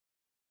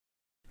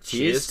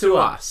Cheers to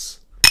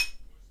us.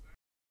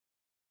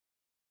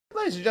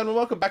 Ladies and gentlemen,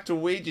 welcome back to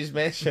Luigi's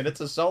Mansion.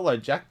 It's a solo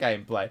Jack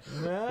gameplay.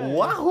 Nice.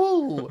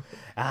 Wahoo!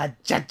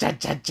 Cha.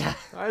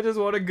 I just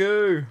want to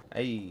go.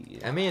 Hey.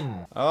 I'm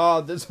in.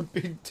 Oh, there's a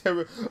big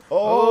terror.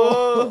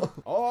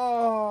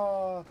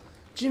 Oh.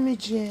 Jimmy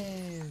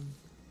Jam.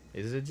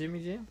 Is it a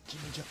Jimmy Jam?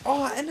 Jimmy Jam.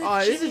 Oh, and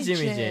it is a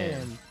Jimmy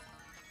Jam.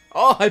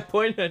 Oh, I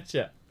pointed at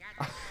you.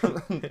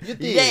 You did.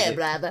 Yeah,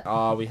 brother.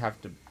 Oh, we have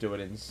to do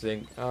it in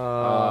sync.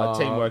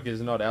 Teamwork is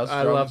not our strong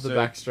I love the suit.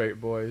 Backstreet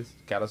Boys.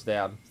 Count us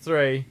down.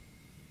 3,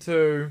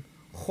 2,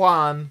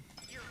 1.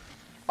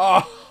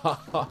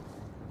 Oh.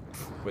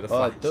 With a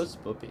Oh, flash. those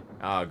puppy.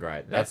 Oh,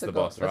 great. That's the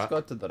boss, right? Let's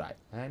go to the right.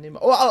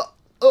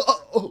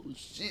 Oh,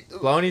 shit.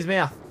 Blow in his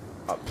mouth.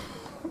 Oh.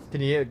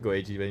 Can you hear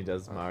Luigi when he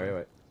does Mario?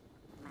 Wait.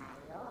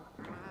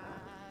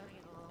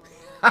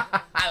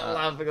 I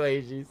love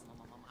Luigi's.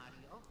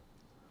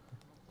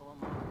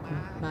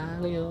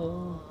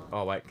 Mario.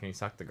 Oh, wait. Can you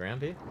suck the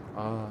ground here?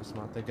 Oh,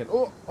 smart thinking.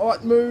 Oh,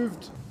 it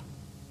moved.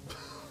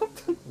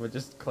 We're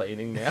just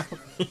cleaning now.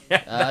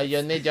 Yeah,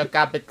 You need your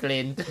carpet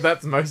cleaned.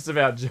 that's most of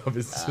our job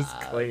is just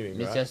cleaning,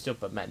 Mr. right?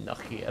 Superman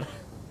not here.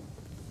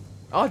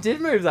 Oh, it did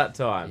move that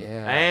time.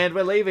 Yeah. And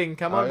we're leaving.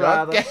 Come on, Oh,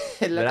 brother.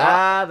 okay.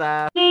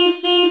 Brother.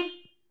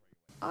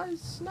 Oh,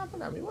 he's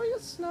snapping at me. Why are you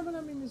snapping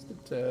at me, Mr.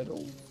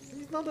 Turtle?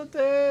 He's not a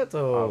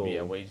turtle. Oh,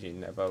 yeah, Luigi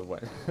never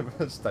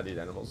studied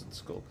animals at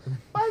school.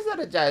 Why is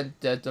there a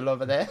giant turtle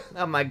over there?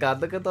 Oh my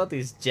god, look at all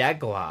these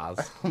jaguars.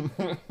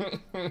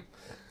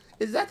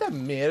 Is that a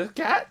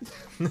meerkat?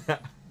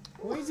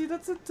 Luigi,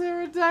 that's a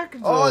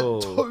pterodactyl.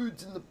 Oh,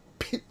 Toad's in the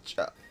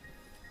picture.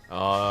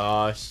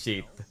 Oh,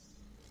 shit.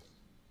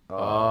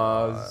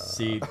 Oh,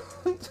 shit.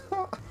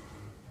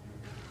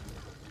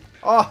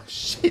 Oh,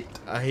 shit.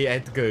 He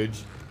ate the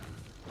Gooj.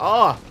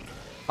 Oh.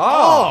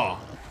 Oh.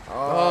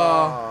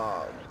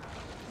 Oh.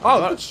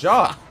 Oh, good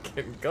shot.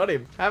 Got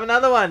him. Have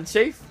another one,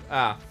 Chief.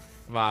 Ah,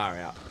 far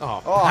out.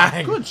 Oh, Oh,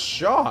 bang. good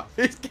shot.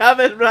 He's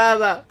coming,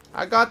 brother.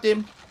 I got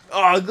him.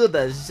 Oh,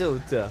 good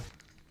shooter.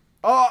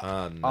 Oh.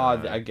 Oh, no.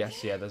 Oh, I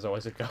guess, yeah, there's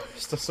always a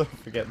ghost. I sort of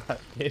forget that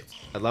bit.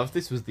 I love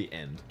this was the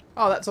end.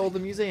 Oh, that's all the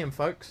museum,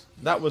 folks.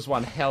 That was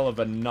one hell of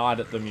a night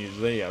at the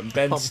museum.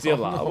 Ben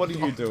Stiller, what are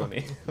you doing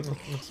here?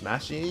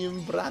 Smash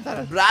him,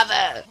 brother.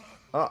 Brother.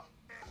 Oh.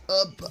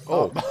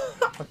 Oh.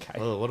 Okay.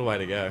 Oh, what a way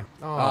to go.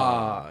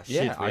 Oh,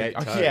 shit, yeah, we ate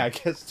Toad. yeah, I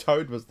guess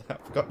Toad was that.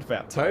 I forgot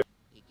about Toad?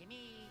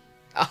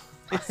 Oh,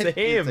 it's a It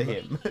is a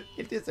him. him.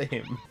 It is a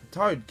him.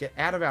 Toad, get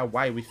out of our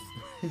way with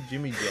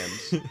Jimmy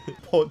Jams.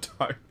 Poor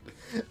Toad.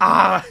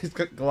 Ah, he's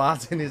got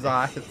glass in his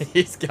eyes.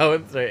 He's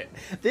going through it.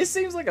 This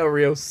seems like a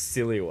real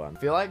silly one. I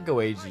feel like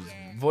Luigi's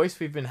voice,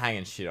 we've been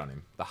hanging shit on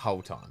him the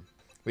whole time.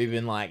 We've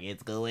been like,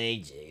 it's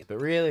Luigi. But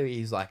really,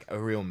 he's like a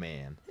real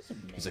man.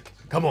 He's like,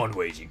 come on,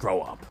 Luigi,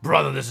 grow up.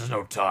 Brother, this is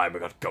no time. We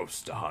got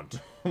ghosts to hunt.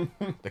 There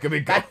could be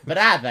ghosts.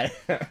 Brother.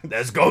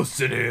 There's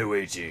ghosts in here,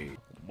 Luigi.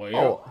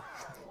 Well,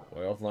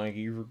 thank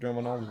you for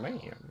coming on,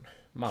 man.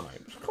 My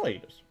name's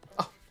Cletus.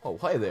 Oh,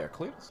 hey there,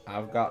 Cletus.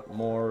 I've got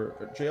more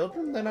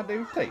children than I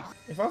do teeth.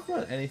 If I've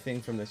learned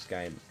anything from this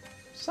game,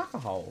 suck a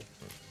hole.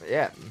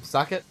 Yeah,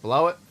 suck it,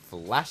 blow it,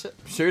 flash it,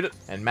 shoot it,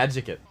 and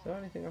magic it. Is there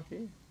anything up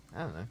here? I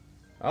don't know.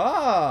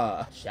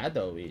 Ah,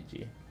 Shadow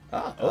Luigi.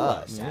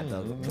 Oh,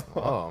 Shadow. Mm.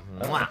 Oh,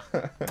 mwah,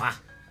 mwah.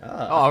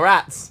 Ah. Oh,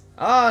 rats.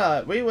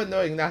 Ah, we were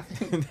doing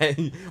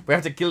nothing. We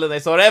have to kill them. They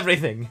saw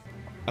everything.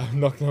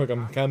 Knock, knock,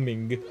 I'm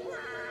coming.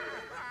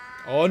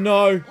 Oh,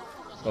 no.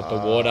 Not the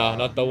water,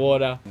 not the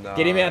water. No.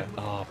 Get him out.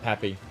 Oh,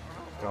 Pappy.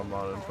 Come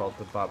on and fold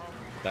the pup.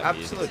 That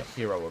Absolute music's-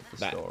 hero of the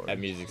story. That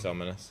music's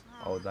ominous.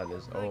 Oh, that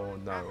is. Oh,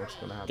 no, what's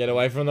gonna happen? Get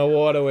away from the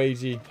water,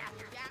 Luigi.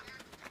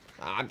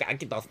 Ah,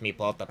 get off me,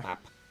 Potter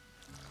Pap.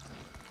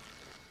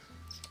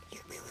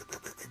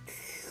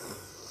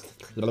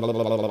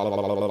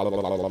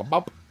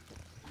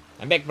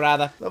 I'm back,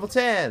 brother. Level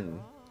 10.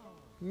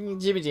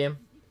 Jimmy Jam.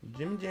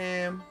 Jim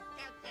Jam.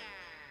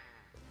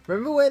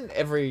 Remember when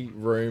every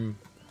room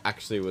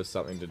actually was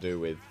something to do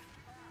with,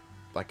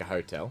 like, a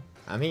hotel?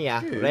 I'm here.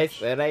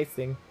 Huge.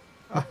 Racing.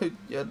 Oh,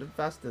 you're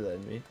faster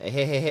than me.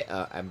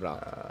 I'm wrong.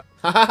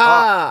 Ha ha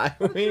ha!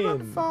 I You run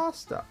win.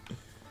 faster.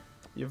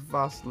 You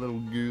fast little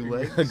goo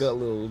legs. I got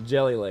little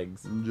jelly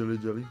legs.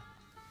 Jelly.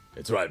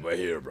 It's right, we're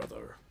here,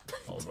 brother.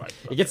 Alright.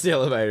 He gets the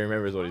elevator and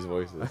remembers what his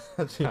voice is.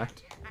 That's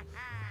right.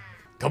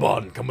 Come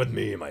on, come with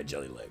me, my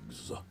jelly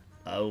legs.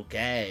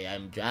 Okay,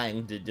 I'm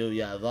trying to do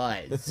your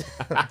voice.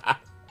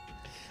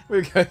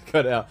 We've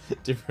got our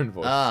different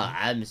voices. Oh,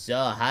 I'm so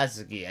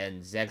husky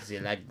and sexy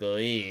like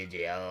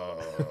Luigi. Oh.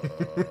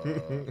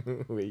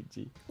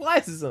 Luigi. Why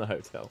is this in a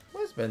hotel?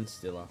 Where's Ben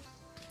Stiller?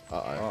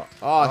 Uh-oh.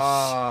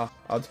 Oh,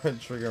 I don't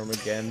trigger him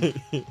again.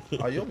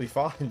 Oh, you'll be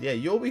fine. Yeah,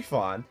 you'll be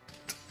fine.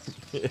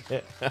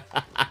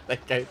 They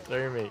go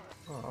through me.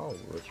 Oh, I'll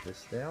rip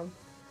this down.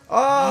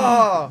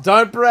 Oh!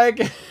 Don't break.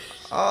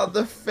 Oh,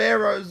 the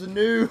pharaohs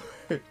knew.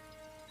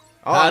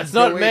 Oh, it's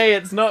not me.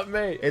 It's not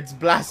me. It's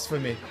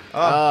blasphemy.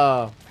 Oh,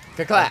 Oh.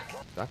 Ka-clack. Do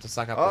I have to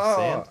suck up the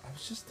sand? I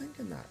was just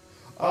thinking that.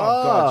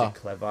 Oh, God, you're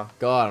clever.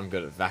 God, I'm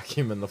good at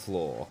vacuuming the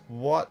floor.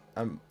 What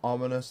an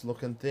ominous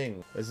looking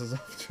thing. This is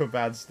off to a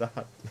bad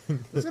start.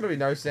 There's going to be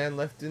no sand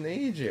left in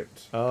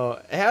Egypt. Oh,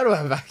 how do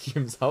our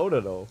vacuums hold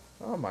it all?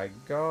 Oh my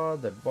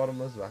God, they're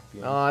bottomless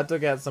vacuums. Oh, I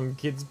took out some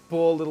kid's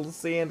poor little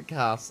sand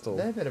castle.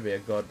 There better be a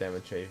goddamn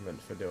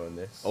achievement for doing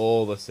this.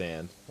 All the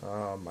sand.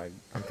 Oh my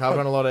I'm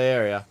covering a lot of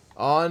area.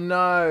 Oh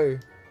no!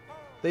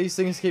 These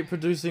things keep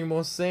producing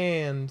more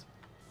sand.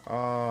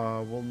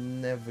 Oh, we'll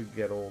never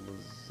get all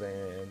the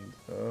sand.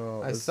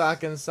 Oh, I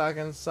suck and suck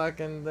and suck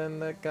and then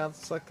they got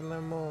sucking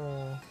them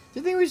more. Do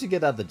you think we should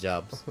get other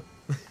jobs?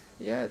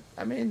 Yeah,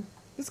 I mean,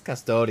 This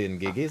custodian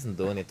gig isn't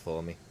doing it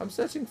for me. I'm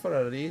searching for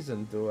a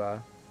reason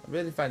to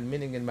really find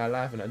meaning in my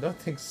life, and I don't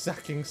think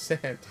sucking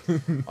sand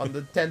on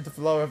the 10th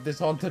floor of this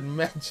haunted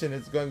mansion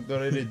is going to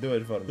really do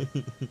it for me.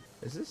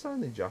 Is this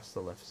only just the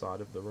left side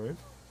of the room?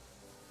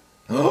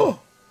 Oh!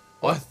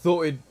 I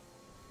thought it.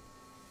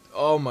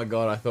 Oh my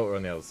god! I thought we were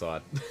on the other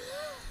side.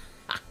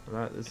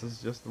 No, this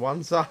is just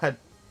one side.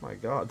 My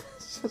god,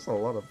 that's just a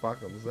lot of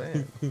fucking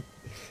sand.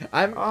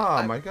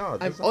 My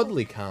god. I'm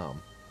oddly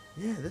calm.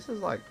 Yeah, this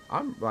is like,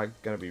 I'm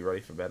like gonna be ready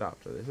for bed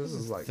after this. This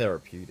is like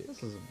therapeutic.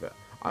 This is a bit.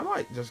 I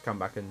might just come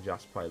back and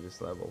just play this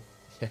level.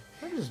 Yeah.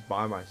 Maybe just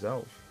by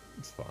myself.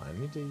 It's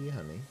fine. You do you,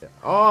 honey.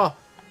 Oh,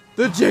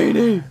 the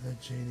genie! The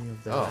genie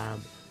of the Oh.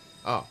 lamp.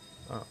 Oh,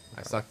 Oh,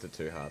 I sucked it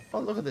too hard. oh,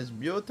 look at this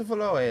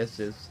beautiful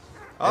oasis.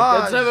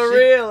 It's never shit.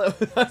 real.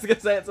 I was gonna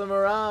say it's a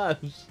mirage.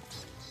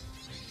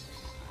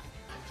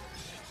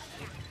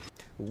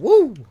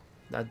 Woo!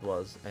 That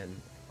was an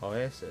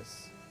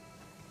oasis.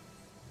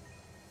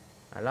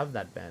 I love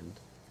that band.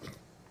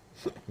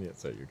 Yeah,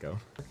 so you go.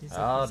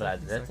 Alright,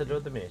 let's do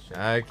the mission.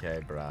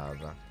 Okay,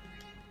 brother.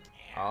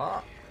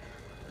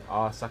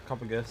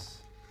 Sarcophagus.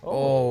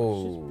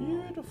 Oh. She's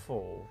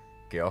beautiful.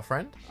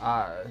 Girlfriend?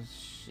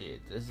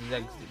 Shit. This is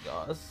actually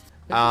ghost.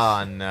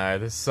 Oh no,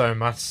 there's so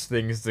much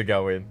things to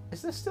go in.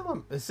 Is this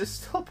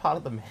still part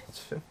of the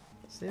mansion?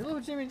 See a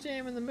little Jimmy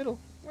Jam in the middle.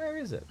 Where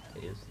is it?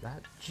 Is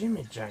that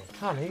Jimmy Jam?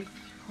 Honey,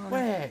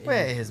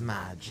 Where is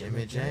my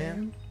Jimmy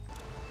Jam?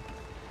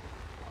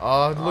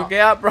 Oh, look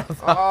out, brother.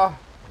 Oh,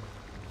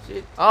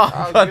 shit. Oh,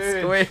 I got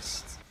good.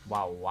 squished.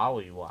 Wow,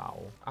 wowie,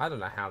 wow. I don't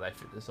know how they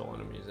fit this all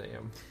in a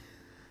museum.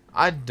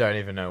 I don't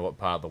even know what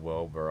part of the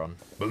world we're on.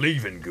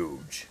 Believe in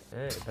Gooj.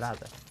 Hey,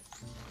 brother.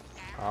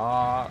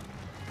 Oh,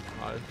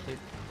 shit.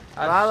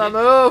 Oh, Brother, shit.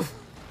 move!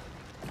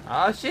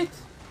 Oh, shit.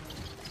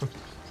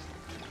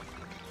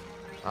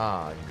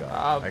 Oh,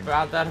 God. Oh,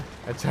 brother.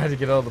 I tried to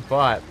get all the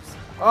pipes.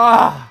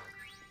 Ah!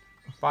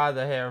 By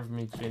the hair of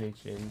me chinny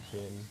chin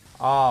chin.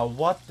 Oh,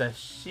 what the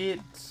shit?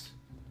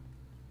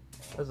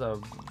 There's a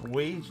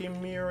Ouija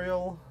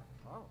mural.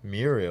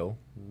 Muriel?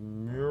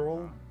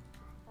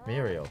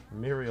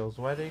 Muriel's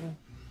wedding.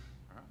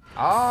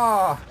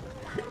 Ah!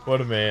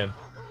 What a man.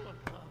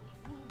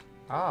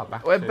 Ah,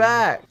 back We're to-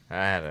 back!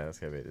 Alright, let's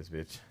go beat this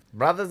bitch.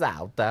 Brother's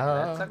out there.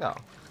 Let's go.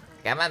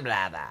 Come on,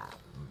 brother.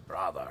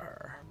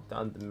 Brother.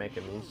 Don't make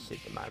me shit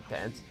in my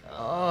pants.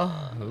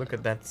 Oh, look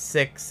at that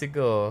sexy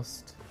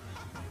ghost.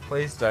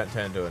 Please don't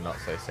turn into a not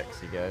so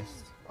sexy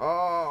ghost.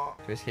 Oh!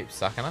 Do we just keep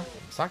sucking her?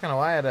 Sucking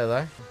away at her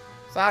though.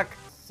 Suck!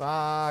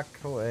 Suck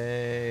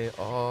away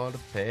all the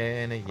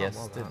pain of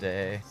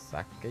yesterday.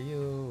 Suck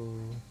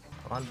you.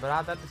 Come on,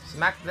 brother.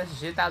 Smack the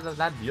shit out of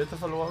that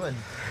beautiful woman.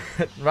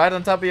 Right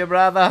on top of your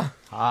brother.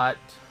 Hot.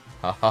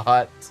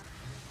 Hot.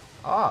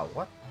 Oh,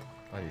 what?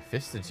 Oh, you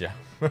fisted you.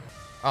 Oh,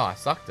 I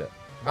sucked it.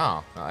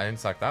 Oh, no, I didn't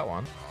suck that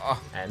one. Oh,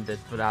 And this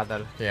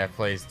brother. yeah,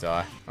 please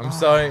die. I'm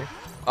sorry.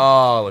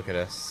 Oh, look at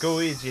us.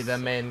 Luigi, the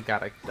main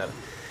character.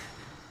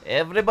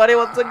 Everybody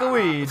wants a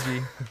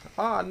Luigi.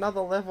 Oh,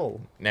 another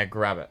level. Now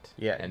grab it.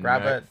 Yeah, and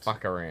grab no it.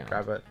 Fuck around.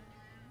 Grab it.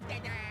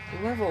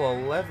 Level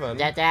 11.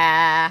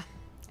 Ta-da!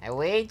 A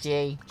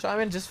Ouija. Chime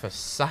in just for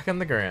sucking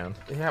the ground.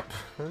 Yep.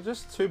 They're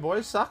just two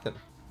boys sucking.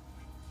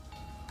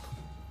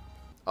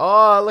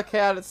 Oh, look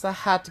out, it's the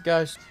hat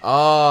ghost.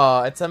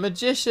 Oh, it's a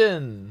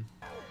magician.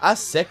 A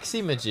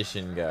sexy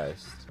magician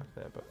ghost. Up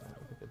there, but I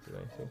don't think it did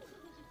anything.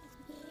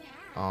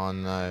 Oh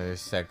no,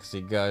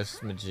 sexy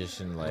ghost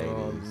magician ladies.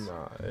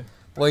 Oh no.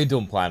 What are you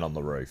doing playing on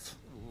the roof?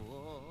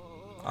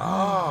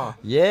 Ah.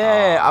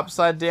 Yeah,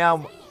 upside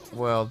down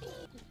world.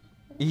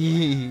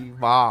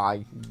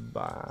 Bye.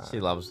 Bye. She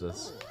loves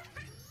us.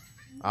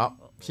 Oh,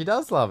 she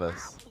does love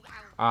us.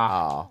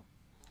 Ah. Oh,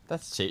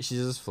 that's cheap.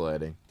 She's just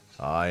flirting.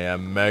 I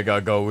am Mega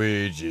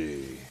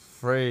Goiji.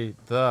 Free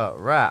the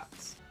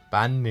rats.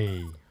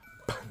 Bunny.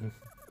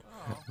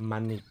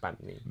 Money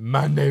bunny.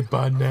 Money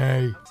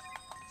bunny.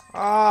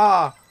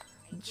 Ah.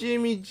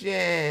 Jimmy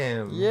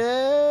Jam.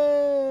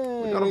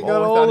 Yeah. We got, We them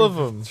got all all without of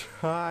even them.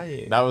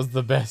 Trying. That was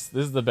the best.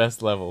 This is the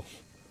best level.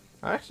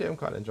 Actually, I'm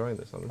quite enjoying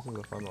this one. This is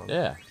a fun one.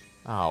 Yeah.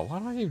 Oh, why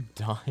don't you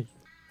die?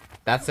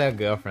 That's our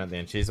girlfriend at the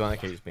end. She's the one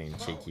that keeps being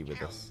cheeky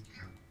with us.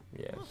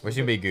 Yeah. We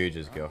should be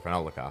Gooj's girlfriend.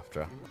 I'll look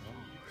after her.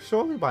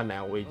 Surely by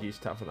now Ouija's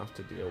tough enough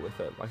to deal with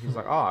it. Like he's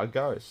like, oh, a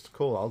ghost.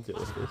 Cool, I'll deal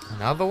with this.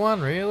 Another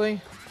one,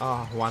 really?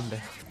 Ah, one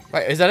day.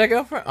 Wait, is that a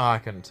girlfriend? Oh, I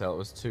couldn't tell. It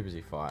was too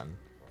busy fighting.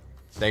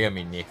 They got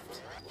me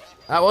nicked.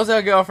 That was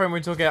our girlfriend we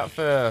took out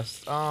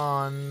first.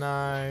 Oh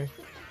no.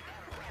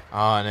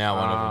 Oh, now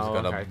one of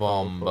them's got a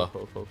bomb.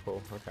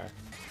 Cool. Okay.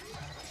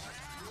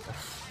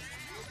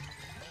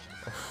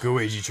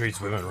 Gooj treats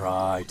women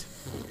right.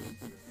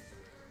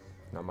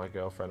 Not my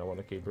girlfriend. I want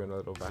to keep her in a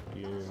little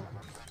vacuum.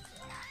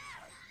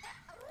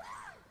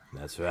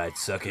 That's right,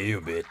 sucker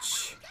you,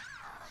 bitch.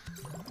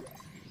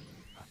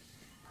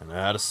 I know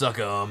how to suck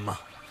 'em.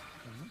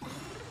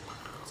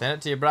 Send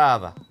it to your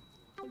brother.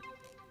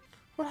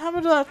 What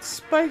happened to that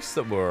space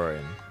that we're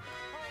in?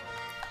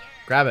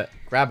 Grab it,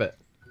 grab it,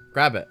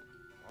 grab it.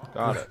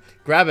 Got it.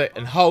 Grab it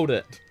and hold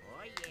it.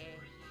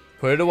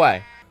 Put it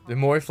away. The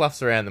more he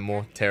fluffs around, the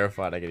more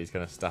terrified I get he's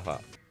gonna stuff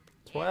up.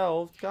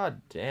 12. God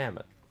damn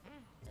it.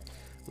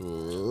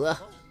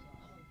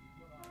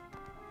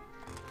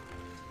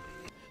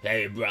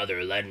 Hey,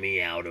 brother, let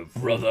me out of...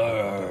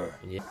 Brother.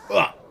 Yeah.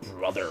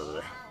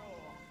 Brother.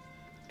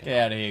 Get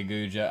out of here,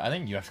 Gooja. I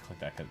think you have to click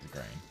that because it's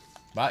green.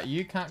 But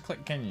you can't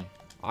click, can you?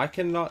 I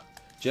cannot,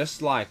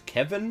 just like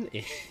Kevin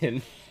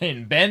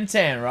In Ben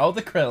 10, roll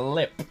the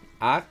clip.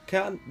 I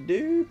can't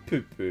do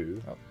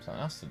poo-poo. Oh,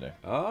 something else to do.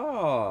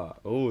 Ah.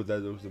 Oh, that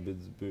looks a bit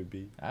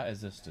spoopy. That is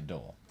just a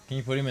door. Can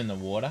you put him in the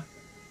water?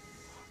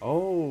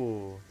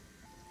 Oh.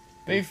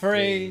 Be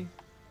free.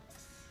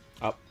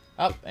 Up.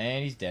 Up,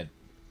 and he's dead.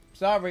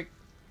 Sorry.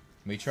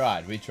 We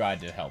tried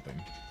to help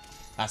him.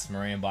 Us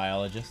marine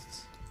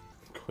biologists.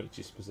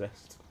 Goichi's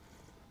possessed.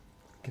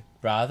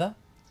 Brother?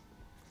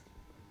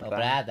 Oh,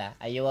 brother,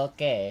 are you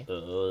okay?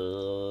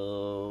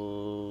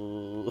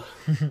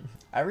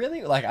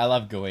 I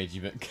love Goichi,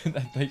 but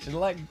they should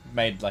have,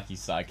 made, he's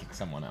psychic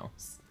someone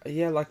else.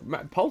 Yeah, like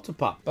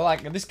Polterpup.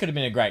 But, this could have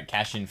been a great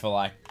cash-in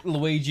for,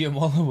 Luigi and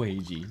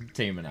Waluigi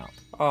teaming up.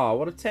 Oh,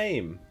 what a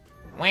team.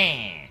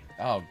 Wah.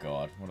 Oh,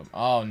 God.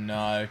 Oh,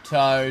 no.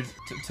 Toad.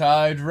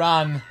 Toad,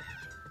 run.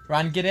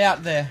 Run, get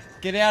out there.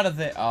 Get out of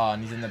there. Oh,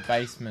 and he's in the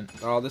basement.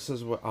 Oh, this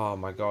is what... Oh,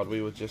 my God,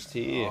 we were just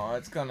here. Oh,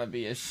 it's gonna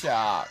be a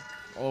shark.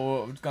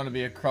 Or it's gonna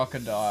be a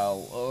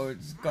crocodile. Or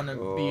it's gonna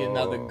be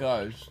another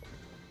ghost.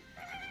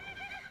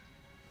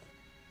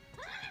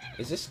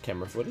 Is this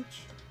camera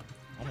footage?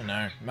 I don't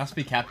know. It must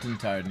be Captain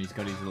Toad and he's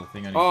got his little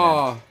thing on his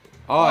Oh. head.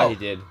 Oh, he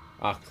did.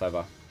 Ah,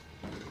 clever.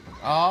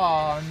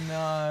 Oh,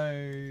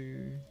 no.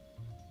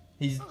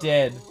 He's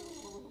dead.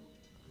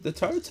 Do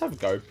toads have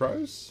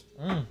GoPros?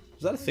 Mm.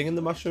 Is that a thing in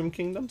the Mushroom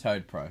Kingdom?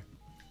 Toad Pro.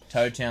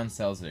 Toad Town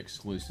sells it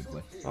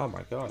exclusively. Oh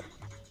my god.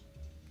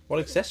 What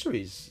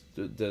accessories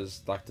do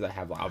they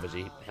have?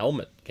 Obviously,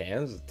 helmet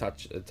cans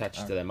attached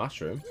to their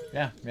mushroom.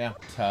 Yeah.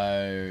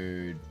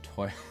 Toad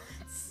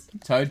toilets.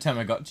 Toad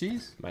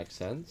Tamagotchis. Makes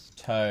sense.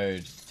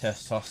 Toad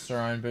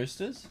testosterone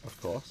boosters.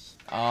 Of course.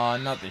 Oh,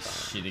 not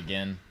this shit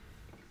again.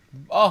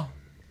 Oh,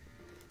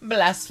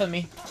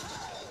 blasphemy.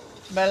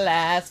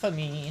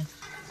 Blasphemy.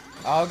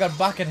 Oh, I've got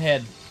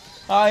Buckethead.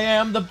 I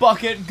am the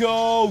Bucket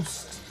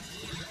Ghost.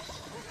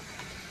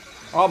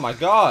 Oh my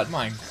god.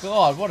 My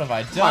god, what have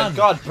I done? My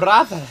god,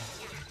 brother.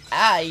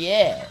 Ah,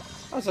 yeah.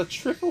 That was a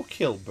triple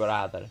kill,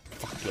 brother.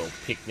 Fuck your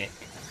picnic.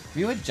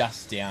 We were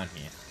just down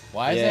here.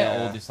 Why is there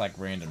all this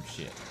random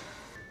shit?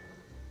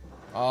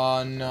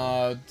 Oh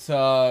no,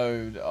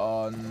 Toad.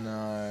 Oh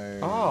no.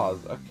 Oh,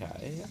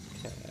 okay.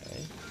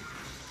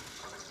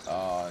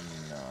 Oh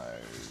no,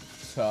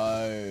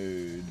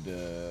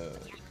 Toad.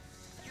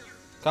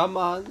 Come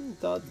on,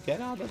 Todd,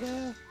 get out of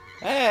there.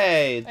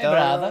 Hey, Todd.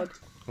 brother.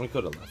 We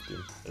could have left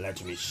him.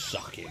 Let me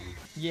suck him.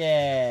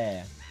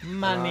 Yeah.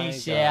 Money My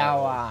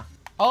shower.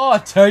 Oh,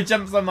 Toad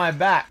jumps on my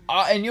back.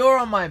 Oh, and you're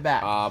on my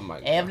back. Oh my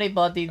god.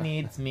 Everybody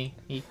needs me.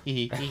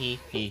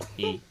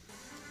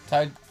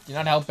 Toad, you're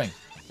not helping.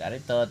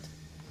 Sorry, Toad.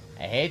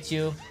 I hate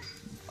you.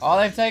 Oh,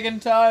 they've taken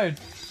Toad.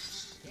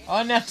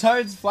 Oh, now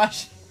Toad's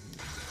flashing.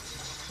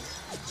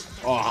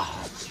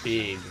 Oh,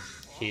 big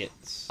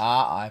hits.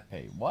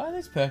 R.I.P. Why are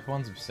these purple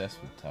ones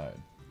obsessed with Toad?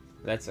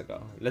 Let's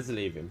go. Let's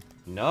leave him.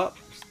 Nope.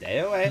 Stay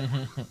away.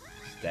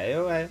 Stay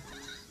away.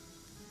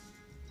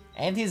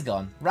 And he's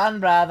gone. Run,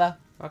 brother.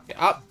 Okay,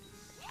 up.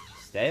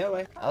 Stay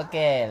away.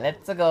 Okay,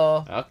 let's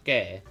go.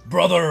 Okay.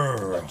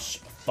 Brother! Let's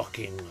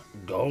fucking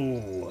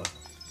go.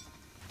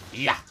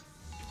 Yeah.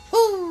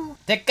 Woo!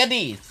 Take a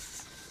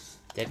this.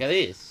 Take a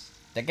this.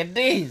 Take a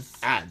this.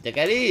 Ah, take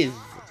a this.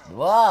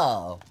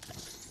 Whoa.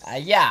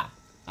 Yeah.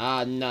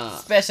 Ah, no.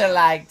 Special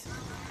light.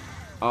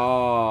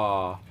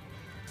 Oh.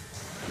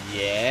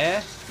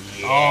 Yeah.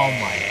 Oh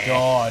my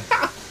god.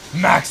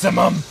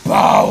 Maximum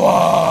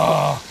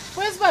power!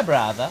 Where's my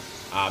brother?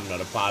 I'm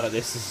not a part of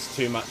this. This is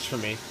too much for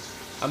me.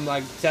 I'm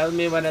like, tell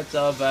me when it's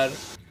over.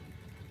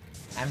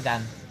 I'm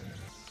done.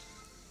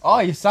 Oh,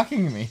 you're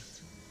sucking me.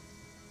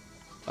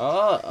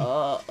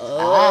 Oh.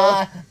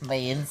 Ah, my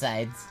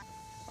insides.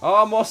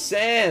 Oh, more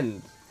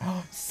sand.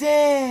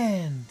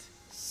 Sand!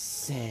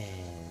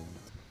 Sand.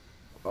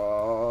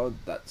 Oh,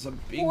 that's a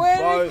big Where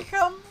did boat. it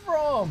come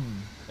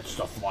from? It's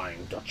the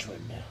Flying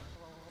Dutchman.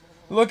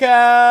 Look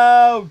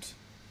out!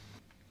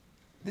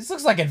 This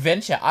looks like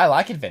adventure. I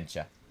like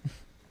adventure.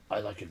 I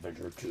like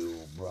adventure too,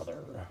 brother.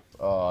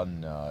 Oh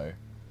no.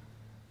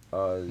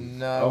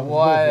 No,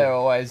 why are there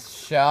always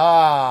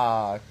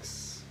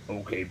sharks?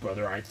 Okay,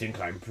 brother, I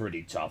think I'm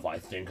pretty tough. I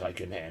think I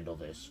can handle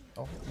this.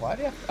 Oh, why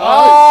do you have to...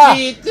 Oh,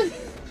 shit!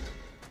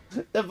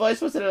 The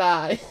voice was a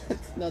lie.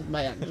 It's not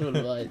my actual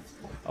voice.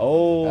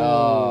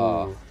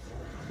 Oh.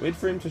 Wait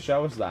for him to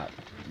show us that.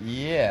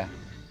 Yeah.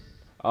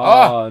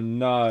 Oh,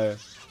 no.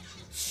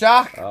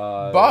 Shark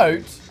Oh,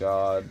 boat?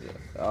 God.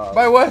 Oh,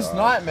 My worst God.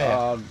 nightmare.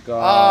 Oh, Oh,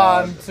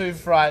 God. I'm too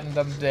frightened.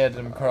 I'm dead.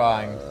 I'm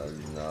crying.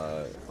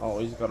 No. Oh,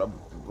 he's got a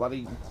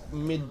bloody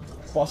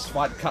mid-boss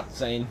fight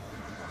cutscene.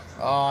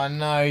 Oh,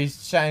 no.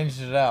 He's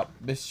changed it up.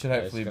 This should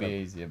hopefully gonna- be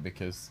easier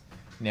because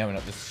now we're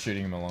not just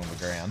shooting him along the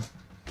ground.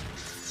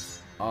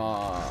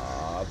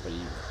 Ah, but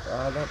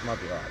that might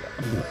be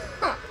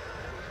alright.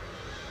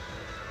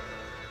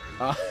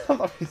 I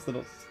love his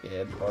little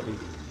scared body.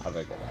 I'll go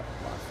get that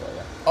knife for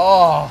you.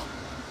 Oh,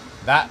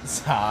 that's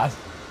hard.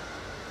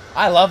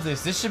 I love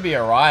this. This should be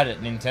a ride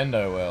at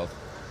Nintendo World.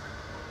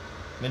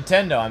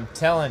 Nintendo, I'm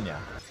telling you.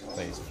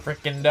 Please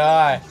frickin'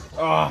 die.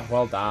 Oh,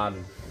 well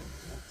done.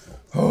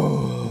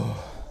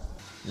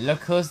 Look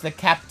who's the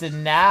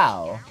captain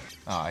now.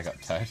 Oh, I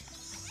got towed.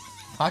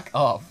 Fuck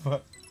off.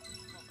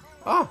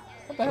 Oh,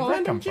 What the a hell did that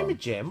random come Jimmy from?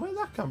 Jam. Where'd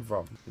that come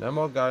from? No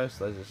more ghosts.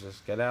 Let's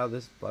just get out of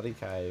this bloody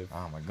cave.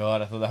 Oh my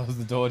god, I thought that was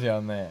the door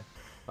down there.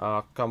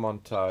 Oh, come on,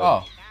 Toad.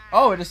 Oh.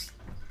 Oh, it just...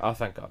 Oh,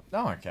 thank God.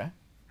 Oh, okay.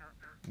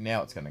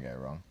 Now it's gonna go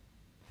wrong.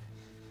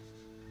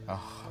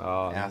 Oh, Oh,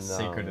 our no.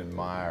 secret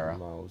admirer.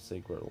 My old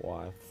secret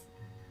wife.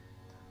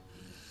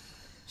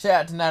 Shout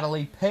out to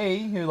Natalie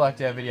P, who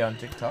liked our video on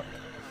TikTok.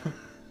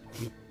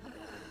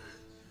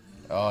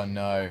 Oh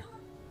no.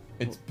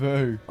 It's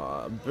Boo.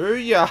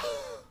 Booyah!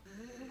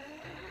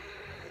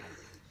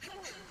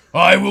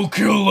 I will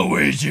kill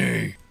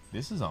Luigi!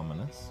 This is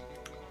ominous.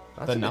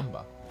 That's The a bit-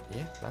 number.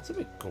 Yeah, that's a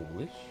bit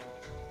ghoulish.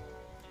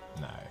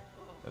 No.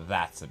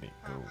 That's a bit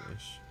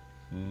ghoulish.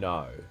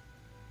 No.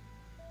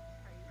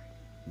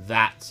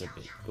 That's a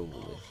bit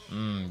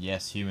ghoulish.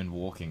 Yes, human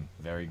walking.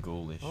 Very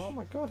ghoulish. Oh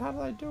my God, how do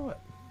they do it?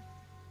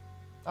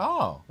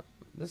 Oh.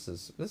 This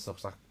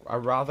looks like a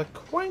rather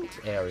quaint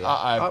area.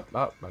 Uh-oh.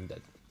 Oh, I'm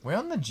dead. We're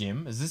on the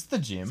gym. Is this the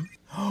gym?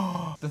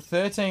 The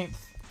 13th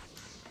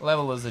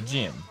level is a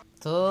gym.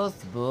 So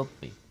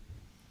spoopy.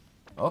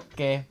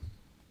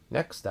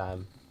 Next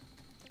time.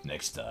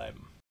 Next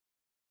time.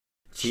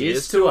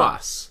 Cheers to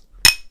us.